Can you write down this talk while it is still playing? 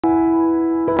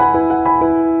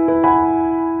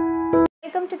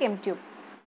Welcome to ChemTube.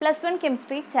 Plus 1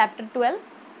 Chemistry, Chapter 12,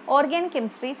 Organic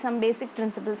Chemistry, Some Basic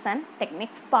Principles and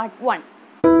Techniques, Part 1.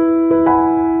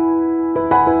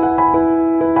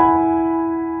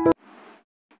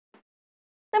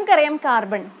 നമുക്കറിയാം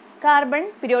carbon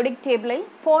periodic ടേബിളിൽ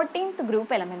 14th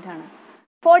group element ആണ്.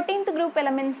 14th group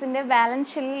എലമെന്റ്സിന്റെ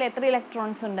വാലൻസ് ഷെല്ലിൽ എത്ര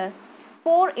electrons ഉണ്ട്?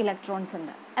 4 electrons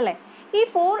ഉണ്ട് അല്ലേ? ഈ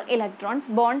 4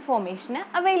 ഇലക്ട്രോൺസ് ബോണ്ട് ഫോർമേഷന്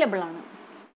അവൈലബിൾ ആണ്.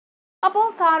 അപ്പോൾ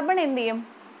കാർബൺ എന്ത് ചെയ്യും?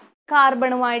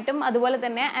 കാർബണുമായിട്ടും അതുപോലെ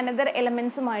തന്നെ അനദർ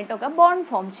എലമെന്റ്സുമായിട്ടൊക്കെ ബോണ്ട്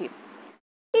ഫോം ചെയ്യും.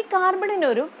 ഈ കാർബണിന്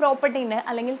ഒരു പ്രോപ്പർട്ടി ഉണ്ട്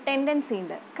അല്ലെങ്കിൽ ടെൻഡൻസി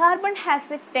ഉണ്ട്. Carbon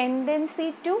has A tendency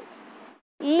to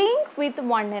link with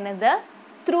one another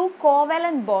through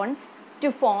covalent bonds to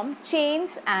form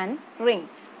chains and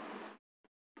rings.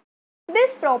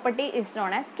 This property is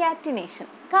known as catenation.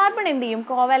 Carbon എന്ത് ചെയ്യും?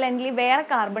 കോവാലൻ്റ്ലി വേറെ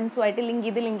കാർബൺസുമായിട്ട് ലിങ്ക്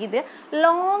ചെയ്ത്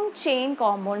ലോങ് ചെയിൻ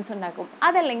കോമ്പൗണ്ട്സ് ഉണ്ടാക്കും,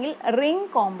 അതല്ലെങ്കിൽ റിംഗ്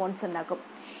കോമ്പൗണ്ട്സ് ഉണ്ടാക്കും.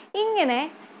 ഇങ്ങനെ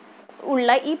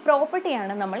ഉള്ള ഈ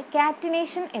പ്രോപ്പർട്ടിയാണ് നമ്മൾ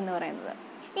കാറ്റിനേഷൻ എന്ന് പറയുന്നത്.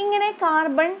 ഇങ്ങനെ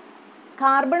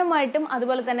കാർബണുമായിട്ടും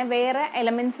അതുപോലെ തന്നെ വേറെ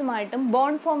എലമെൻസുമായിട്ടും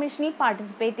ബോണ്ട് ഫോർമേഷനിൽ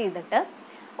പാർട്ടിസിപ്പേറ്റ് ചെയ്തിട്ട്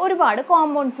ഒരുപാട്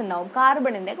കോമ്പൗണ്ട്സ് ഉണ്ടാവും,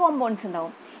 കാർബണിൻ്റെ കോമ്പൗണ്ട്സ്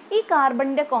ഉണ്ടാവും. ഈ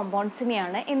കാർബണിൻ്റെ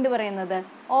കോമ്പൗണ്ട്സിനെയാണ് എന്ത് പറയുന്നത്?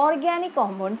 ഓർഗാനിക്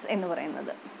കോമ്പൗണ്ട്സ് എന്ന്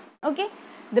പറയുന്നത്. Okay,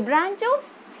 the branch of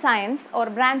science or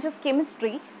branch of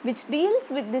chemistry which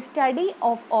deals with the study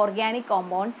of organic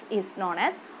compounds is known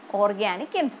as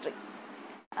organic chemistry.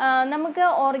 നമുക്ക്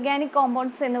ഓർഗാനിക്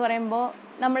കോമ്പൗണ്ട്സ് എന്ന് പറയുമ്പോൾ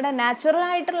നമ്മുടെ നാച്ചുറൽ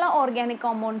ആയിട്ടുള്ള ഓർഗാനിക്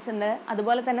കോമ്പൗണ്ട്സ് ഉണ്ട്,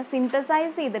 അതുപോലെ തന്നെ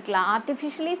സിന്തസൈസ് ചെയ്തിട്ടുള്ള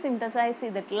ആർട്ടിഫിഷ്യലി സിന്തസൈസ്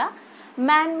ചെയ്തിട്ടുള്ള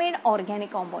മാൻമെയ്ഡ്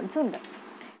ഓർഗാനിക് കോമ്പൗണ്ട്സ് ഉണ്ട്.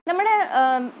 നമ്മുടെ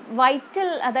വൈറ്റൽ,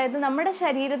 അതായത് നമ്മുടെ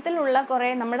ശരീരത്തിലുള്ള കുറേ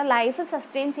നമ്മുടെ ലൈഫ്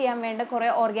സസ്റ്റെയിൻ ചെയ്യാൻ വേണ്ട കുറേ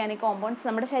ഓർഗാനിക് കോമ്പൗണ്ട്സ്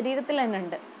നമ്മുടെ ശരീരത്തിൽ തന്നെ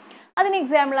ഉണ്ട്. അതിന്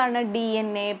എക്സാമ്പിളാണ്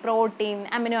DNA, protein,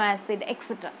 amino acid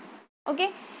etcetera. Okay,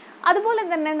 അതുപോലെ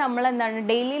തന്നെ നമ്മൾ എന്താണ്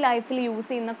ഡെയിലി ലൈഫിൽ യൂസ്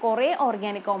ചെയ്യുന്ന കുറേ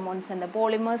ഓർഗാനിക് കോമ്പൗണ്ട്സ് ഉണ്ട്.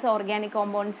 പോളിമേഴ്സ് ഓർഗാനിക്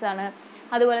കോമ്പൗണ്ട്സ് ആണ്.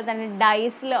 അതുപോലെ തന്നെ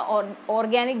ഡൈസിൽ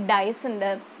ഓർഗാനിക് ഡൈസ്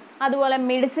ഉണ്ട്. അതുപോലെ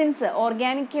മെഡിസിൻസ്,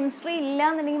 ഓർഗാനിക് കെമിസ്ട്രി ഇല്ല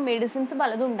എന്നുണ്ടെങ്കിൽ മെഡിസിൻസ്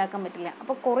പലതും ഉണ്ടാക്കാൻ പറ്റില്ല.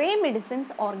 അപ്പോൾ കുറേ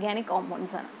മെഡിസിൻസ് ഓർഗാനിക്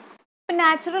കോമ്പൗണ്ട്സ് ആണ്. ഇപ്പം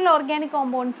നാച്ചുറൽ ഓർഗാനിക്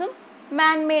കോമ്പൗണ്ട്സും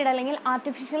മാൻമെയ്ഡ് അല്ലെങ്കിൽ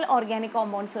ആർട്ടിഫിഷ്യൽ ഓർഗാനിക്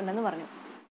കോമ്പൗണ്ട്സ് ഉണ്ടെന്ന് പറഞ്ഞു.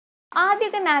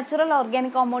 ആദ്യമൊക്കെ നാച്ചുറൽ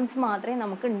ഓർഗാനിക് കോമ്പൗണ്ട്സ് മാത്രമേ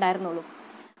നമുക്ക് ഉണ്ടായിരുന്നുള്ളൂ.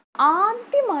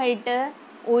 ആദ്യമായിട്ട്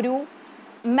ഒരു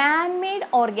മാൻമെയ്ഡ്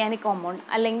ഓർഗാനിക് കോമ്പൗണ്ട്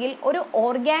അല്ലെങ്കിൽ ഒരു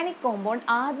ഓർഗാനിക് കോമ്പൗണ്ട്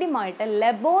ആദ്യമായിട്ട്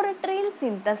ലബോറട്ടറിയിൽ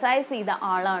സിന്തസൈസ് ചെയ്ത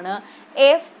ആളാണ്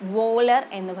F. വോളർ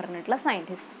എന്ന് പറഞ്ഞിട്ടുള്ള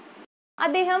സയൻറ്റിസ്റ്റ്.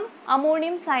 അദ്ദേഹം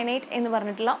അമോണിയം സയനൈറ്റ് എന്ന്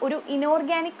പറഞ്ഞിട്ടുള്ള ഒരു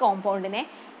ഇനോർഗാനിക് കോമ്പൗണ്ടിനെ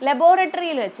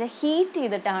ലബോറട്ടറിയിൽ വെച്ച് ഹീറ്റ്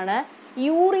ചെയ്തിട്ടാണ്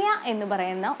യൂറിയ എന്ന്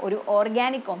പറയുന്ന ഒരു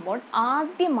ഓർഗാനിക് കോമ്പൗണ്ട്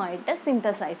ആദ്യമായിട്ട്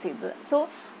സിന്തസൈസ് ചെയ്തത്. So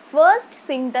first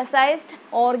synthesised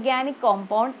organic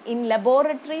compound in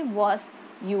laboratory was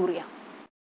urea.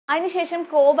 അതിനുശേഷം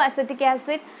കോബ് അസറ്റിക്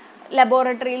ആസിഡ്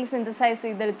ലബോറട്ടറിയിൽ സിന്തസൈസ്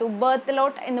ചെയ്തെടുത്തു.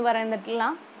 ബെർത്തലോട്ട് എന്ന് പറയുന്നിട്ടുള്ള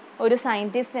ഒരു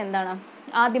സയൻറ്റിസ്റ്റ് എന്താണ്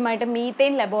ആദ്യമായിട്ട്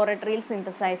മീത്തേൻ ലബോറട്ടറിയിൽ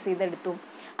സിന്തസൈസ് ചെയ്തെടുത്തു.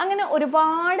 അങ്ങനെ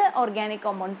ഒരുപാട് ഓർഗാനിക്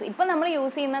കോമ്പൗണ്ട്സ് ഇപ്പോൾ നമ്മൾ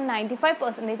യൂസ് ചെയ്യുന്ന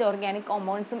 95% ഓർഗാനിക്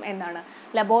കോമ്പൗണ്ട്സും എന്താണ്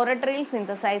ലബോറട്ടറിയിൽ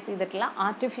സിന്തസൈസ് ചെയ്തിട്ടുള്ള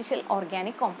ആർട്ടിഫിഷ്യൽ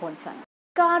ഓർഗാനിക് കോമ്പൗണ്ട്സ് ആണ്.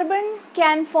 Carbon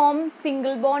can form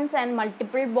single bonds and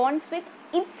multiple bonds with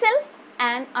itself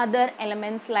and other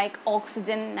elements like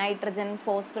oxygen, nitrogen,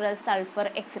 phosphorus, sulfur,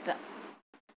 etc.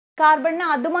 കാർബണിന്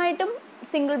അതുമായിട്ടും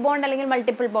single bond അല്ലെങ്കിൽ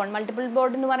മൾട്ടിപ്പിൾ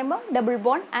ബോണ്ട് എന്ന് പറയുമ്പോൾ double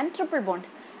bond and triple bond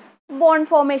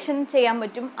formation ചെയ്യാൻ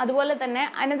പറ്റും. അതുപോലെ തന്നെ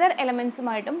another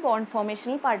എലമെൻസുമായിട്ടും bond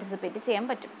ഫോർമേഷനിൽ participate ചെയ്യാൻ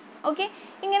പറ്റും. Okay,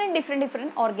 ഇങ്ങനെ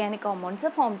ഡിഫറെൻറ്റ് ഓർഗാനിക്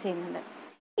കോമ്പൗണ്ട്സ് ഫോം ചെയ്യുന്നുണ്ട്.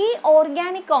 ഈ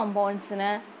ഓർഗാനിക്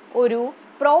കോമ്പൗണ്ട്സിന് ഒരു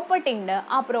പ്രോപ്പർട്ടി ഉണ്ട്.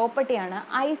 ആ പ്രോപ്പർട്ടിയാണ്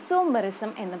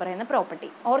ഐസോമെറിസം എന്ന് പറയുന്ന പ്രോപ്പർട്ടി.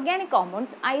 ഓർഗാനിക്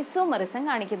കോമ്പൗണ്ട്സ് ഐസോമെറിസം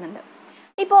കാണിക്കുന്നുണ്ട്.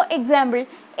 ഇപ്പോൾ എക്സാമ്പിൾ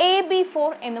AB4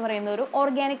 എന്ന് പറയുന്ന ഒരു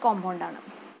ഓർഗാനിക് കോമ്പൗണ്ടാണ്.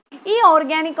 ഈ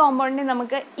ഓർഗാനിക് കോമ്പൗണ്ടിനെ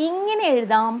നമുക്ക് ഇങ്ങനെ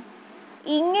എഴുതാം,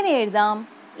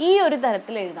 ഈ ഒരു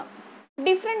തരത്തിൽ എഴുതാം.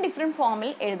 ഡിഫറെൻറ്റ് ഫോമിൽ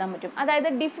എഴുതാൻ പറ്റും. അതായത്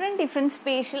ഡിഫറെൻറ്റ്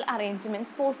സ്പേഷ്യൽ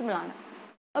അറേഞ്ച്മെൻറ്റ്സ് പോസിബിൾ ആണ്.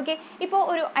 ഓക്കെ, ഇപ്പോൾ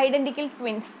ഒരു ഐഡൻറ്റിക്കൽ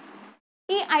ട്വിൻസ്,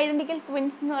 ഈ ഐഡൻറ്റിക്കൽ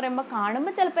ട്വിൻസ് എന്ന് പറയുമ്പോൾ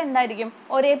കാണുമ്പോൾ ചിലപ്പോൾ എന്തായിരിക്കും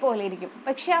ഒരേപോലെ ഇരിക്കും,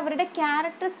 പക്ഷേ അവരുടെ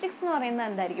ക്യാരക്ടറിസ്റ്റിക്സ് എന്ന് പറയുന്നത്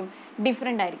എന്തായിരിക്കും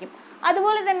ഡിഫറെൻ്റ് ആയിരിക്കും.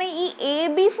 അതുപോലെ തന്നെ ഈ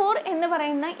AB4 എന്ന്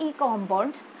പറയുന്ന ഈ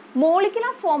കോമ്പൗണ്ട്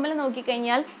മോളിക്കുലർ ഫോമിൽ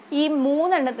നോക്കിക്കഴിഞ്ഞാൽ ഈ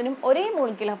 3 എണ്ണത്തിനും ഒരേ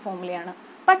മോളിക്കുലർ ഫോമിലാണ്.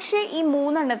 പക്ഷേ ഈ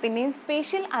 3 എണ്ണത്തിൻ്റെയും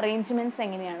സ്പേഷ്യൽ അറേഞ്ച്മെൻറ്റ്സ്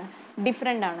എങ്ങനെയാണ്?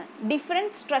 ഡിഫറെൻ്റ് ആണ്.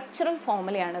 ഡിഫറെൻറ്റ് സ്ട്രക്ചറൽ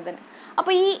ഫോമിലാണ് ഇതിന്.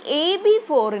 അപ്പോൾ ഈ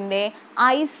AB4ൻ്റെ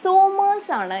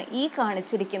ഐസോമേഴ്സ് ആണ് ഈ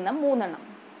കാണിച്ചിരിക്കുന്ന 3 എണ്ണം.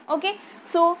 ഓക്കെ,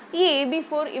 സോ ഈ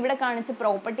AB4 ഇവിടെ കാണിച്ച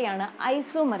പ്രോപ്പർട്ടിയാണ്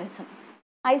ഐസോമെറിസം.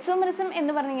 ഐസോമെറിസം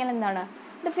എന്ന് പറഞ്ഞു കഴിഞ്ഞാൽ എന്താണ്?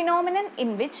 The phenomenon in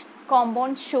which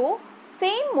compounds show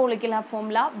same molecular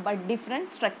formula but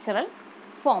different structural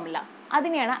formula.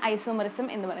 അതിനെയാണ് ഐസോമെറിസം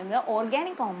എന്ന് പറയുന്നത്.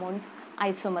 ഓർഗാനിക് കോമ്പൗണ്ട്സ്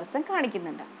ഐസോമെറിസം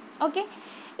കാണിക്കുന്നുണ്ട്. ഓക്കെ,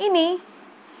 ഇനി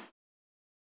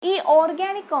ഈ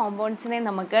ഓർഗാനിക് കോമ്പൗണ്ട്സിനെ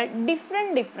നമുക്ക്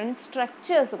ഡിഫറെൻറ്റ്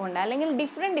സ്ട്രക്ചേഴ്സ് കൊണ്ട് അല്ലെങ്കിൽ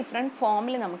ഡിഫറെൻറ്റ്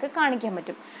ഫോമിൽ നമുക്ക് കാണിക്കാൻ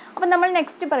പറ്റും. അപ്പം നമ്മൾ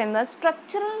നെക്സ്റ്റ് പറയുന്നത്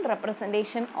structural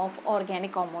representation of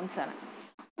organic compounds ആണ്.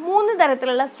 3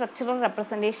 തരത്തിലുള്ള സ്ട്രക്ചറൽ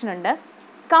റെപ്രസെൻറ്റേഷൻ ഉണ്ട്.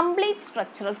 Complete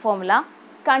structural formula,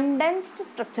 condensed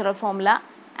structural formula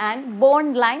and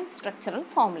bond line structural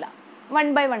formula. 1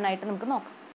 by 1 ആയിട്ട് നമുക്ക്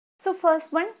നോക്കാം. So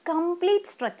first one, complete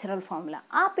structural formula.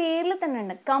 ആ പേരിൽ തന്നെ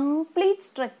ഉണ്ട്, കംപ്ലീറ്റ്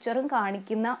സ്ട്രക്ചറും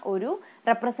കാണിക്കുന്ന ഒരു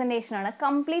റെപ്രസെൻറ്റേഷനാണ്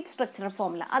കംപ്ലീറ്റ് സ്ട്രക്ചറൽ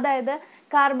ഫോർമുല. അതായത്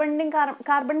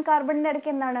കാർബണിൻ്റെ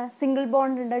ഇടയ്ക്ക് എന്താണ്, സിംഗിൾ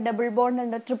ബോണ്ട് ഉണ്ട്, ഡബിൾ ബോണ്ട്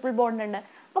ഉണ്ട്, ട്രിപ്പിൾ ബോണ്ട് ഉണ്ട്.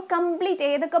 അപ്പോൾ കംപ്ലീറ്റ്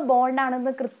ഏതൊക്കെ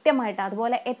ബോണ്ടാണെന്ന് കൃത്യമായിട്ട്,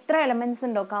 അതുപോലെ എത്ര എലമെൻറ്റ്സ്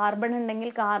ഉണ്ടോ, കാർബൺ ഉണ്ടെങ്കിൽ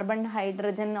കാർബൺ,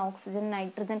 ഹൈഡ്രജൻ, ഓക്സിജൻ,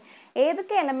 നൈട്രജൻ,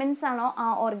 ഏതൊക്കെ എലമെൻറ്റ്സ് ആണോ ആ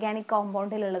ഓർഗാനിക്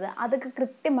കോമ്പൗണ്ടിലുള്ളത് അതൊക്കെ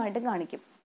കൃത്യമായിട്ട് കാണിക്കും.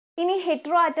 ഇനി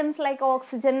hetero atoms like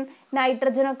oxygen,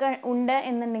 nitrogen ഒക്കെ ഉണ്ട്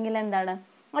എന്നുണ്ടെങ്കിൽ എന്താണ്,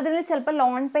 അതിൽ ചിലപ്പോൾ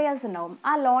ലോൺ പെയേഴ്സ് ഉണ്ടാവും.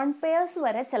 ആ ലോൺ പെയേഴ്സ്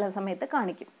വരെ ചില സമയത്ത്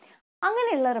കാണിക്കും.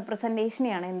 അങ്ങനെയുള്ള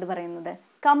റെപ്രസെൻറ്റേഷനെയാണ് എന്ത് പറയുന്നത്,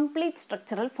 കംപ്ലീറ്റ്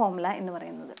സ്ട്രക്ചറൽ ഫോർമുല എന്ന്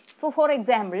പറയുന്നത്. ഫോർ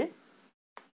എക്സാമ്പിൾ,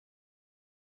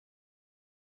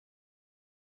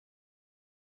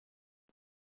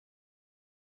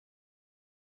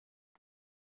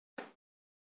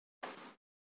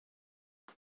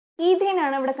 ഈഥേൻ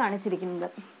ആണ് ഇവിടെ കാണിച്ചിരിക്കുന്നത്.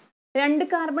 2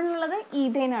 കാർബൺ ഉള്ളത്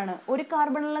ഈഥേൻ ആണ്, 1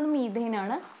 കാർബൺ ഉള്ളതും ഈഥേൻ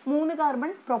ആണ്, 3 കാർബൺ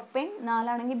പ്രൊപ്പേൻ, 4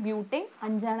 ആണെങ്കിൽ ബ്യൂട്ടേൻ,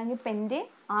 5 ആണെങ്കിൽ പെൻറ്റേൻ,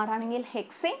 6 ആണെങ്കിൽ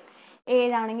ഹെക്സേൻ,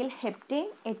 7 ആണെങ്കിൽ ഹെപ്റ്റേൻ,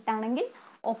 8 ആണെങ്കിൽ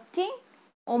ഒക്ടേൻ,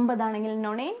 9 ആണെങ്കിൽ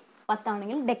നൊണേൻ, 10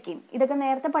 ആണെങ്കിൽ ഡെക്കേൻ. ഇതൊക്കെ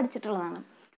നേരത്തെ പഠിച്ചിട്ടുള്ളതാണ്.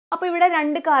 അപ്പോൾ ഇവിടെ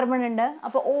 2 കാർബൺ ഉണ്ട്.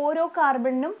 അപ്പോൾ ഓരോ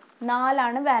കാർബണിനും 4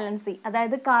 ആണ് വാലൻസി,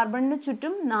 അതായത് കാർബണിന്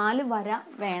ചുറ്റും 4 വര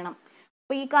വേണം.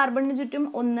 അപ്പോൾ ഈ കാർബണിന് ചുറ്റും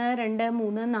 1, 2,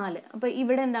 3, 4. അപ്പോൾ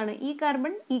ഇവിടെ എന്താണ്, ഈ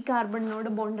കാർബണിനോട്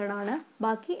ബോണ്ടഡ് ആണ്.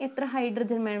 ബാക്കി എത്ര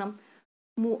ഹൈഡ്രജൻ വേണം,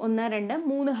 1, 2,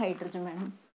 3 ഹൈഡ്രജൻ വേണം.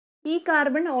 ഈ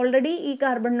കാർബൺ ഓൾറെഡി ഈ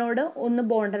കാർബണിനോട് 1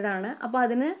 ബോണ്ടഡ് ആണ്. അപ്പോൾ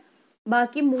അതിന്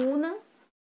ബാക്കി 3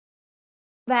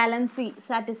 വാലൻസി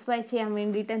സാറ്റിസ്ഫൈ ചെയ്യാൻ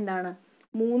വേണ്ടിയിട്ട് എന്താണ്,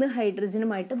 3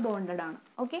 ഹൈഡ്രജനുമായിട്ട് ബോണ്ടഡ് ആണ്.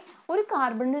 ഓക്കെ, ഒരു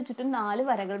കാർബണിന് ചുറ്റും 4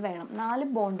 വരകൾ വേണം, 4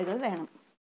 ബോണ്ടുകൾ വേണം.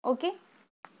 ഓക്കെ,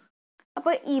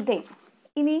 അപ്പോൾ ഇതേ.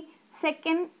 ഇനി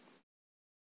സെക്കൻഡ്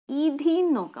ഈഥീൻ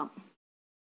നോക്കാം.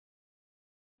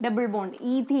 Double bond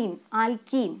ethene,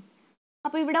 alkene.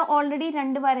 അപ്പോൾ ഇവിടെ ഓൾറെഡി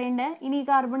 2 വരയുണ്ട്. ഇനി ഈ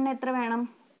കാർബണിന് എത്ര വേണം,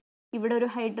 ഇവിടെ ഒരു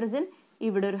ഹൈഡ്രജൻ,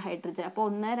 ഇവിടെ ഒരു ഹൈഡ്രജൻ. അപ്പോൾ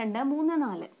 1, 2, 3,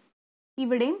 4.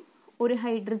 ഇവിടെയും ഒരു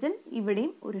ഹൈഡ്രജൻ,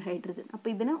 ഇവിടെയും ഒരു ഹൈഡ്രജൻ. അപ്പോൾ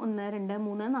ഇതിന് 1, 2,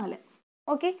 3, 4.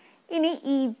 ഓക്കെ, ഇനി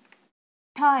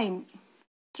ഈഥൈൻ,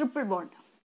 ട്രിപ്പിൾ ബോണ്ട്.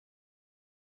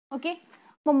 ഓക്കെ,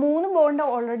 അപ്പോൾ 3 ബോണ്ട്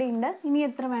ഓൾറെഡി ഉണ്ട്. ഇനി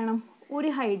എത്ര വേണം, ഒരു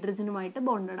ഹൈഡ്രജനുമായിട്ട്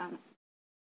ബോണ്ടഡ് ആണ്,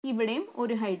 ഇവിടെയും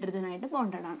ഒരു ഹൈഡ്രജനായിട്ട്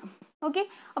ബോണ്ടഡ് ആണ്. ഓക്കെ,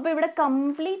 അപ്പോൾ ഇവിടെ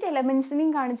കംപ്ലീറ്റ്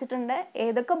എലമെൻസിനെയും കാണിച്ചിട്ടുണ്ട്,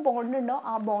 ഏതൊക്കെ ബോണ്ട് ഉണ്ടോ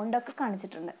ആ ബോണ്ടൊക്കെ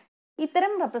കാണിച്ചിട്ടുണ്ട്.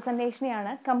 ഇത്തരം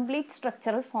റെപ്രസെൻറ്റേഷനെയാണ് കംപ്ലീറ്റ്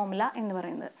സ്ട്രക്ചറൽ ഫോർമുല എന്ന്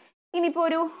പറയുന്നത്. ഇനിയിപ്പോൾ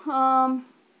ഒരു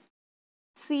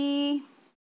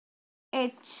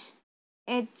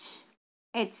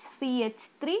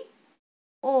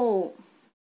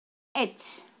CH3OH.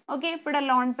 ഓക്കെ, ഇവിടെ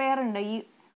ലോൺ പെയർ ഉണ്ട്, ഈ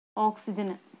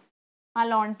ഓക്സിജന് ആ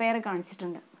ലോൺ പെയർ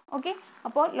കാണിച്ചിട്ടുണ്ട്. ഓക്കെ,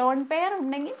 അപ്പോൾ ലോൺ പെയർ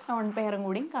ഉണ്ടെങ്കിൽ ലോൺ പെയറും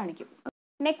കൂടിയും കാണിക്കും.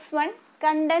 Next one,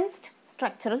 condensed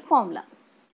structural formula.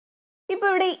 ഇപ്പോൾ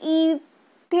ഇവിടെ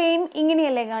ഈഥേൻ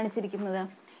ഇങ്ങനെയല്ലേ കാണിച്ചിരിക്കുന്നത്.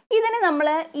 ഇതിനെ നമ്മൾ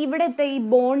ഇവിടുത്തെ ഈ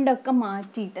ബോണ്ടൊക്കെ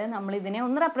മാറ്റിയിട്ട് നമ്മൾ ഇതിനെ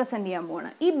ഒന്ന് റെപ്രസെൻറ്റ് ചെയ്യാൻ പോവാണ്.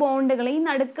 ഈ ബോണ്ടുകൾ, ഈ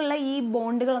നടുക്കുള്ള ഈ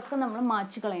ബോണ്ടുകളൊക്കെ നമ്മൾ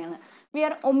മാറ്റി കളയാണ്. V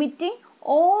R omitting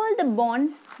all the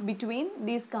bonds between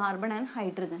these carbon and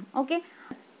hydrogen. Okay,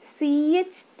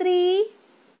 CH3.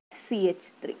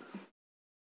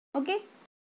 Okay,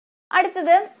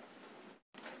 അടുത്തത്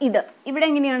ഇവിടെ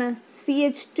എങ്ങനെയാണ്,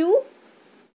 CH2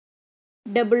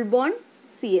 double bond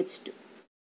CH2.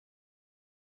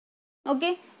 Okay,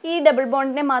 ഈ ഡബിൾ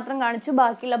ബോണ്ടിനെ മാത്രം കാണിച്ചു,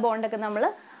 ബാക്കിയുള്ള ബോണ്ടൊക്കെ നമ്മൾ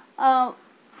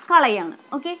കളയാണ്.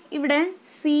 ഓക്കെ, ഇവിടെ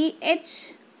CH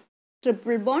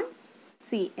triple bond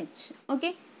CH.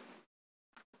 Okay,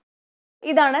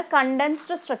 ഇതാണ്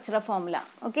condensed structural formula.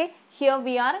 Okay, here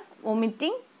we R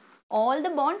omitting all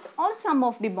the bonds or some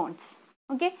of the bonds.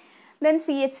 Okay, then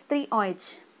CH3OH.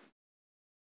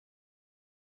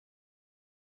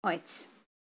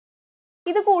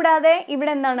 ഇത് കൂടാതെ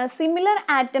ഇവിടെ എന്താണ്, സിമിലർ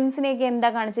ആറ്റംസിനെയൊക്കെ എന്താ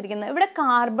കാണിച്ചിരിക്കുന്നത്, ഇവിടെ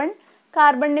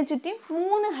കാർബണിന് ചുറ്റും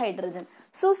 3 ഹൈഡ്രജൻ.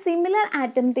 സോ സിമിലർ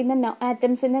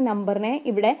ആറ്റംസിന്റെ നമ്പറിനെ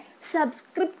ഇവിടെ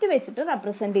സബ്സ്ക്രിപ്റ്റ് വെച്ചിട്ട്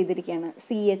റെപ്രസെന്റ് ചെയ്തിരിക്കുകയാണ്.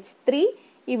 CH3,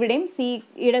 ഇവിടെയും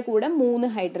സിയുടെ കൂടെ 3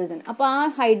 ഹൈഡ്രജൻ. അപ്പോൾ ആ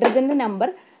ഹൈഡ്രജന്റെ നമ്പർ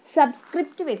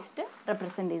സബ്സ്ക്രിപ്റ്റ് വെച്ചിട്ട്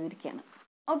റെപ്രസെന്റ് ചെയ്തിരിക്കുകയാണ്.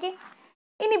 ഓക്കെ,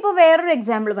 ഇനിയിപ്പോൾ വേറൊരു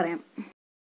എക്സാമ്പിൾ പറയാം.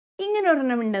 ഇങ്ങനെ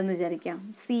ഒരെണ്ണം ഉണ്ടെന്ന് വിചാരിക്കാം,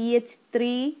 CH3,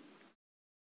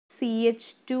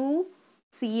 CH2,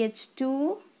 CH2,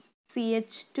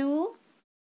 CH2,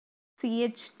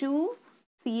 CH2,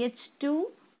 CH2,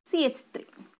 CH3.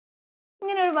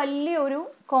 ഇങ്ങനെ ഒരു വലിയൊരു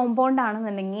കോമ്പൗണ്ട്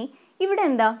ആണെന്നുണ്ടെങ്കിൽ ഇവിടെ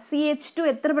എന്താ CH2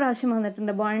 എത്ര പ്രാവശ്യം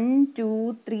വന്നിട്ടുണ്ട്? 1 2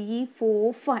 3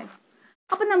 4 5.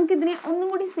 അപ്പം നമുക്കിതിനെ ഒന്നും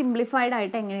കൂടി സിംപ്ലിഫൈഡ്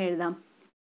ആയിട്ട് എങ്ങനെ എഴുതാം?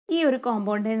 ഈ ഒരു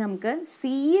കോമ്പൗണ്ടിനെ നമുക്ക്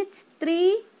CH3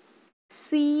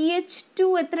 CH2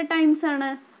 എത്ര ടൈംസ് ആണ്?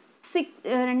 6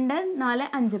 2 4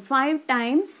 5 5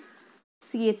 ടൈംസ്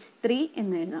CH3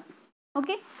 എന്ന് എഴുതാം.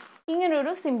 ഓക്കെ,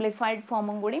 ഇങ്ങനൊരു സിംപ്ലിഫൈഡ്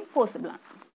ഫോമും കൂടി പോസിബിൾ ആണ്.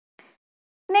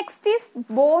 Next is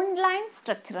bond line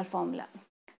structural formula.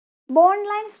 Bond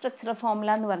line structural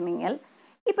formula എന്ന് പറഞ്ഞു കഴിഞ്ഞാൽ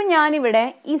ഇപ്പം ഞാനിവിടെ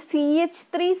ഈ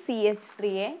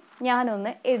CH3യെ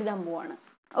ഞാനൊന്ന് എഴുതാൻ പോവാണ്.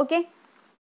 ഓക്കെ,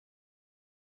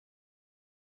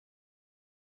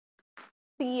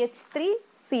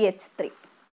 CH3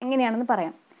 എങ്ങനെയാണെന്ന്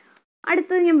പറയാം.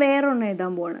 അടുത്തത് ഞാൻ വേറൊന്ന്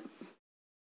എഴുതാൻ പോവാണ്.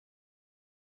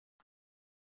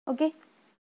 ഓക്കെ,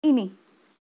 ഇനി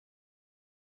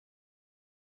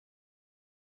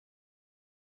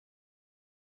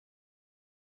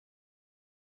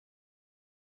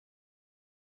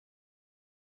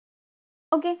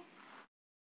ഓക്കെ,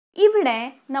 ഇവിടെ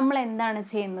നമ്മൾ എന്താണ്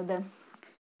ചെയ്യുന്നത്?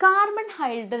 കാർബൺ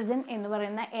ഹൈഡ്രജൻ എന്ന്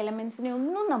പറയുന്ന എലമെന്റ്സിനെ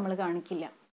ഒന്നും നമ്മൾ കാണിക്കില്ല.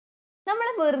 നമ്മൾ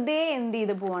വെറുതെ എന്ത്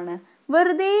ചെയ്ത് പോവാണ്?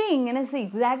 വെറുതെ ഇങ്ങനെ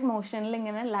സിഗ്സാഗ് മോഷനിൽ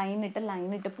ഇങ്ങനെ ലൈൻ ഇട്ട്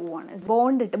പോവാണ്,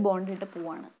 ബോണ്ട് ഇട്ട്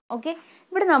പോവാണ്. ഓക്കെ,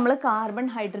 ഇവിടെ നമ്മൾ കാർബൺ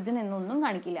ഹൈഡ്രജൻ എന്നൊന്നും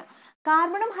കാണിക്കില്ല.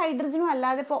 കാർബണും ഹൈഡ്രജനും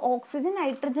അല്ലാതെ ഇപ്പോൾ ഓക്സിജൻ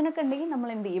നൈട്രജൻ ഒക്കെ ഉണ്ടെങ്കിൽ നമ്മൾ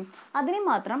എന്ത് ചെയ്യും? അതിനെ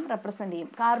മാത്രം റെപ്രസെന്റ്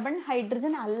ചെയ്യും. കാർബൺ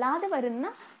ഹൈഡ്രജൻ അല്ലാതെ വരുന്ന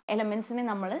എലമെന്റ്സിനെ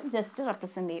നമ്മൾ ജസ്റ്റ്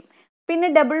റെപ്രസെന്റ് ചെയ്യും. പിന്നെ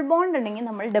ഡബിൾ ബോണ്ട് ഉണ്ടെങ്കിൽ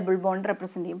നമ്മൾ ഡബിൾ ബോണ്ട്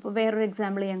റെപ്രസെന്റ് ചെയ്യും. ഇപ്പോൾ വേറൊരു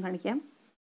എക്സാമ്പിൾ ഞാൻ കാണിക്കാം.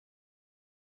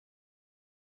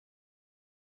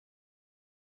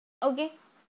 ഓക്കെ,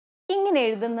 ഇങ്ങനെ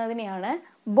എഴുതുന്നതിനെയാണ്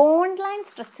ബോണ്ട് ലൈൻ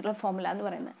സ്ട്രക്ചറൽ ഫോർമുല എന്ന്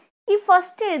പറയുന്നത്. ഈ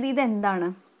ഫസ്റ്റ് എഴുതിയത് എന്താണ്?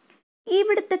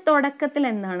 ഇവിടുത്തെ തുടക്കത്തിൽ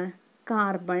എന്താണ്?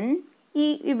 കാർബൺ,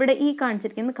 ഇവിടെ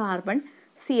കാണിച്ചിരിക്കുന്ന കാർബൺ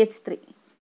CH3.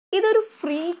 ഇതൊരു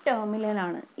ഫ്രീ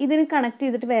ടെർമിനലാണ്. ഇതിന് കണക്ട്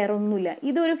ചെയ്തിട്ട് വേറെ ഒന്നുമില്ല.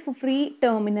 ഇതൊരു ഫ്രീ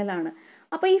ടെർമിനലാണ്.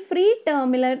 അപ്പോൾ ഈ ഫ്രീ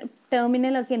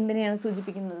ടെർമിനലൊക്കെ എന്തിനെയാണ്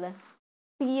സൂചിപ്പിക്കുന്നത്?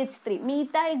 CH3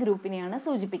 മീഥൈൽ ഗ്രൂപ്പിനെയാണ്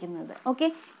സൂചിപ്പിക്കുന്നത്. ഓക്കെ,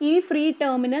 ഈ ഫ്രീ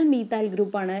ടെർമിനൽ മീഥൈൽ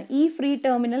ഗ്രൂപ്പാണ്, ഈ ഫ്രീ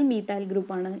ടെർമിനൽ മീഥൈൽ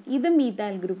ഗ്രൂപ്പാണ്, ഇത്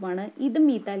മീഥൈൽ ഗ്രൂപ്പാണ്, ഇത്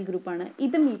മീഥൈൽ ഗ്രൂപ്പാണ്,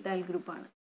 ഇത് മീഥൈൽ ഗ്രൂപ്പാണ്.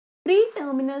 ഫ്രീ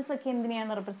ടെർമിനൽസ് ഒക്കെ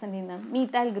എന്തിനെയാണ് റെപ്രസെന്റ് ചെയ്യുന്നത്?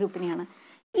 മീഥൈൽ ഗ്രൂപ്പിനെയാണ്.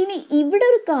 ഇനി ഇവിടെ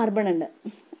ഒരു കാർബൺ ഉണ്ട്.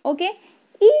 ഓക്കെ,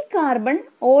 ഈ കാർബൺ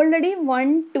ഓൾറെഡി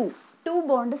 1 2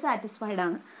 ബോണ്ട് സാറ്റിസ്ഫൈഡ്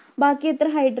ആണ്. ബാക്കി എത്ര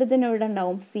ഹൈഡ്രജൻ ഇവിടെ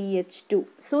ഉണ്ടാവും? CH2.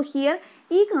 സോ ഹിയർ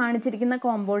ഈ കാണിച്ചിരിക്കുന്ന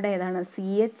കോമ്പൗണ്ട് ഏതാണ്?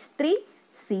 CH3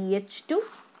 CH2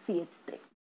 CH3.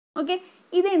 ഓക്കെ,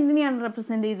 ഇത് എന്തിനെയാണ്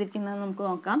റെപ്രസെന്റ് ചെയ്തിരിക്കുന്നത് നമുക്ക്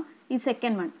നോക്കാം. ഈ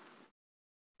സെക്കൻഡ് വൺ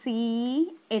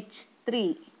CH3,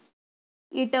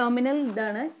 ഈ ടെർമിനൽ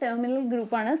ഇതാണ്, ടെർമിനൽ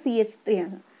ഗ്രൂപ്പാണ്, CH3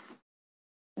 ആണ്.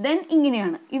 ദെൻ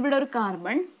ഇങ്ങനെയാണ്, ഇവിടെ ഒരു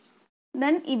കാർബൺ,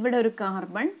 ദെൻ ഇവിടെ ഒരു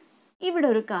കാർബൺ, ഇവിടെ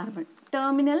ഒരു കാർബൺ,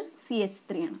 ടെർമിനൽ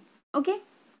CH3 ആണ്. ഓക്കെ,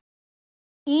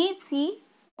 ഈ C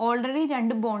ഓൾറെഡി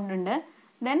 2 ബോണ്ട് ഉണ്ട്.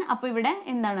 ദെൻ അപ്പോൾ ഇവിടെ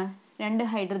എന്താണ്? 2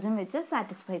 ഹൈഡ്രജൻ വെച്ച്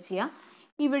സാറ്റിസ്ഫൈ ചെയ്യാം.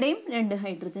 ഇവിടെയും 2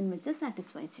 ഹൈഡ്രജൻ വെച്ച്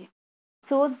സാറ്റിസ്ഫൈ ചെയ്യാം.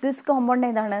 സോ ദിസ് കോമ്പൗണ്ട്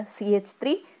ഏതാണ്?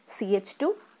 CH3 CH2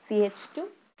 CH2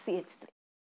 CH3.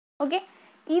 Okay,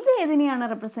 ഇത് ഏതിനെയാണ്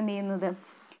റെപ്രസെന്റ് ചെയ്യുന്നത്?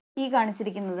 ഈ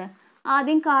കാണിച്ചിരിക്കുന്നത്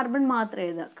ആദ്യം കാർബൺ മാത്രം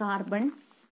എഴുതുക. കാർബൺ,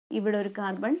 ഇവിടെ ഒരു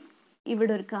കാർബൺ,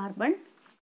 ഇവിടെ ഒരു കാർബൺ,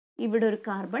 ഇവിടെ ഒരു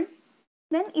കാർബൺ,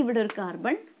 ദെൻ ഇവിടെ ഒരു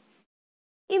കാർബൺ,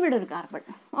 ഇവിടെ ഒരു കാർബൺ.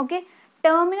 ഓക്കെ,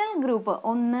 ടെർമിനൽ ഗ്രൂപ്പ്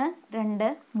 1 2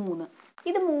 3,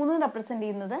 ഇത് 3 റെപ്രസെന്റ്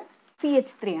ചെയ്യുന്നത്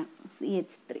CH3 ആണ്.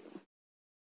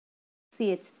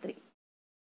 CH3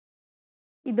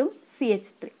 ഇതും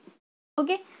CH3.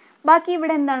 ഓക്കെ, ബാക്കി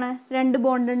ഇവിടെ എന്താണ്? 2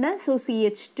 ബോണ്ട് ഉണ്ട്. സോ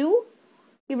CH2,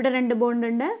 ഇവിടെ 2 ബോണ്ട്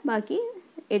ഉണ്ട്, ബാക്കി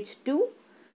H2.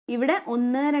 ഇവിടെ 1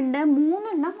 2 3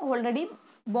 എണ്ണം ഓൾറെഡി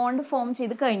ബോണ്ട് ഫോം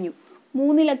ചെയ്ത് കഴിഞ്ഞു.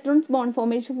 3 ഇലക്ട്രോൺസ് ബോണ്ട്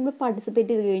ഫോർമേഷനിൽ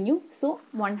പാർട്ടിസിപ്പേറ്റ് ചെയ്ത് കഴിഞ്ഞു. So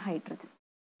 1 hydrogen.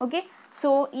 ഓക്കെ, സോ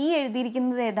ഈ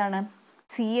എഴുതിയിരിക്കുന്നത് ഏതാണ്?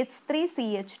 CH3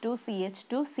 CH2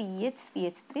 CH2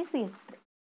 CH3 CH3.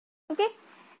 Okay,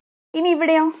 ഇനി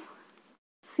ഇവിടെയോ?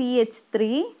 CH3,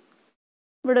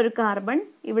 ഇവിടെ ഒരു കാർബൺ,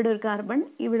 ഇവിടെ ഒരു കാർബൺ,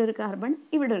 ഇവിടെ ഒരു കാർബൺ,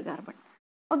 ഇവിടെ ഒരു കാർബൺ.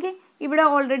 ഓക്കെ, ഇവിടെ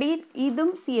ഓൾറെഡി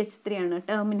ഇതും CH3 ആണ്,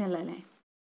 ടെർമിനൽ അല്ലേ.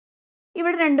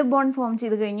 ഇവിടെ 2 ബോണ്ട് ഫോം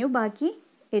ചെയ്ത് കഴിഞ്ഞു, ബാക്കി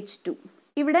H2.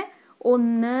 ഇവിടെ 1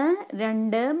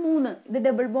 2 3, ഇത്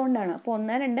ഡബിൾ ബോണ്ടാണ്. അപ്പോൾ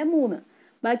 1 2 3,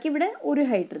 ബാക്കി ഇവിടെ ഒരു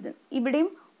ഹൈഡ്രജൻ. ഇവിടെയും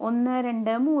 1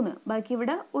 2 3, ബാക്കി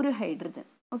ഇവിടെ ഒരു hydrogen.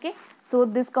 Okay, so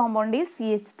this compound is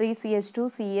CH3 CH2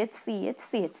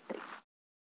 CH3.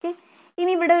 Okay,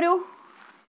 ഇനി ഇവിടെ ഒരു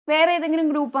വേറെ ഏതെങ്കിലും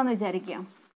ഗ്രൂപ്പാന്ന് വിചാരിക്കാം.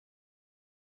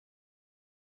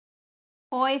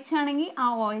 OH ആണെങ്കിൽ ആ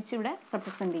OH ഇവിടെ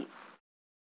റെപ്രസെന്റ് ചെയ്യും.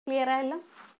 ക്ലിയർ ആയല്ലോ?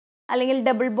 അല്ലെങ്കിൽ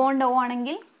ഡബിൾ ബോണ്ട് O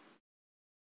ആണെങ്കിൽ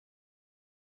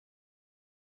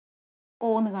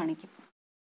O എന്ന് കാണിക്കും.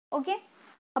 ഓക്കെ,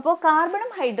 അപ്പോൾ കാർബണും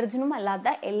ഹൈഡ്രജനും അല്ലാത്ത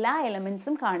എല്ലാ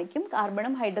എലമെന്റ്സും കാണിക്കും.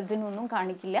 കാർബണും ഹൈഡ്രജനും ഒന്നും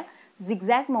കാണിക്കില്ല.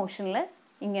 സിഗ്സാഗ് മോഷനിൽ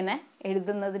ഇങ്ങനെ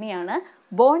എഴുതുന്നതിനെയാണ്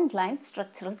ബോണ്ട് ലൈൻ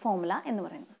സ്ട്രക്ചറൽ ഫോർമുല എന്ന്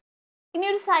പറയുന്നത്. ഇനി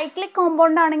ഒരു സൈക്ലിക്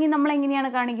കോമ്പൗണ്ട് ആണെങ്കിൽ നമ്മൾ എങ്ങനെയാണ്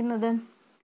കാണിക്കുന്നത്?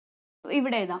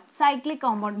 ഇവിടെ എഴുതാം. Cyclic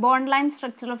compound bond line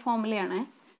structural ഫോർമുലയാണ്.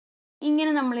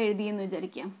 ഇങ്ങനെ നമ്മൾ എഴുതിയെന്ന്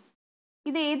വിചാരിക്കാം.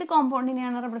 ഇത് ഏത്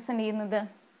കോമ്പൗണ്ടിനെയാണ് റെപ്രസെൻ്റ് ചെയ്യുന്നത്?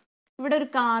 ഇവിടെ ഒരു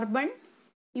കാർബൺ,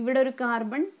 ഇവിടെ ഒരു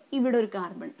കാർബൺ, ഇവിടെ ഒരു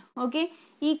കാർബൺ. ഓക്കെ,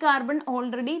 ഈ കാർബൺ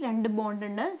ഓൾറെഡി 2 ബോണ്ട്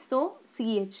ഉണ്ട്. So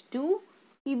CH2.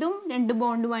 ഇതും 2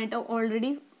 ബോണ്ടുമായിട്ട്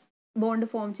ഓൾറെഡി ബോണ്ട്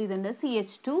ഫോം ചെയ്തിട്ടുണ്ട്.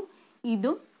 CH2,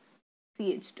 ഇതും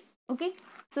CH2. ഓക്കെ,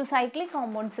 സോ സൈക്ലിക്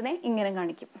കോമ്പൗണ്ട്സിനെ ഇങ്ങനെ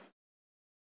കാണിക്കും.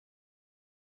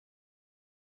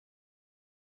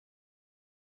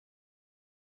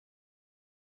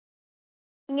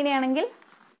 ഇങ്ങനെയാണെങ്കിൽ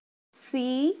C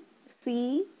C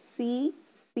C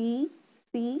C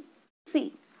C C.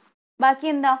 ബാക്കി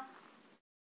എന്താ?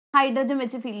 ഹൈഡ്രജൻ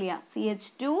വെച്ച് ഫില്ല് ചെയ്യാം.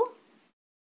 CH2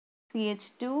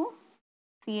 CH2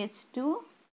 CH2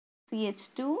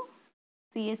 CH2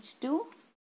 CH2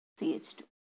 CH2.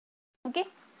 Okay,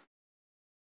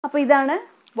 അപ്പോൾ ഇതാണ്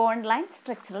ബോണ്ട് ലൈൻ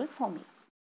സ്ട്രക്ചറൽ ഫോർമുല.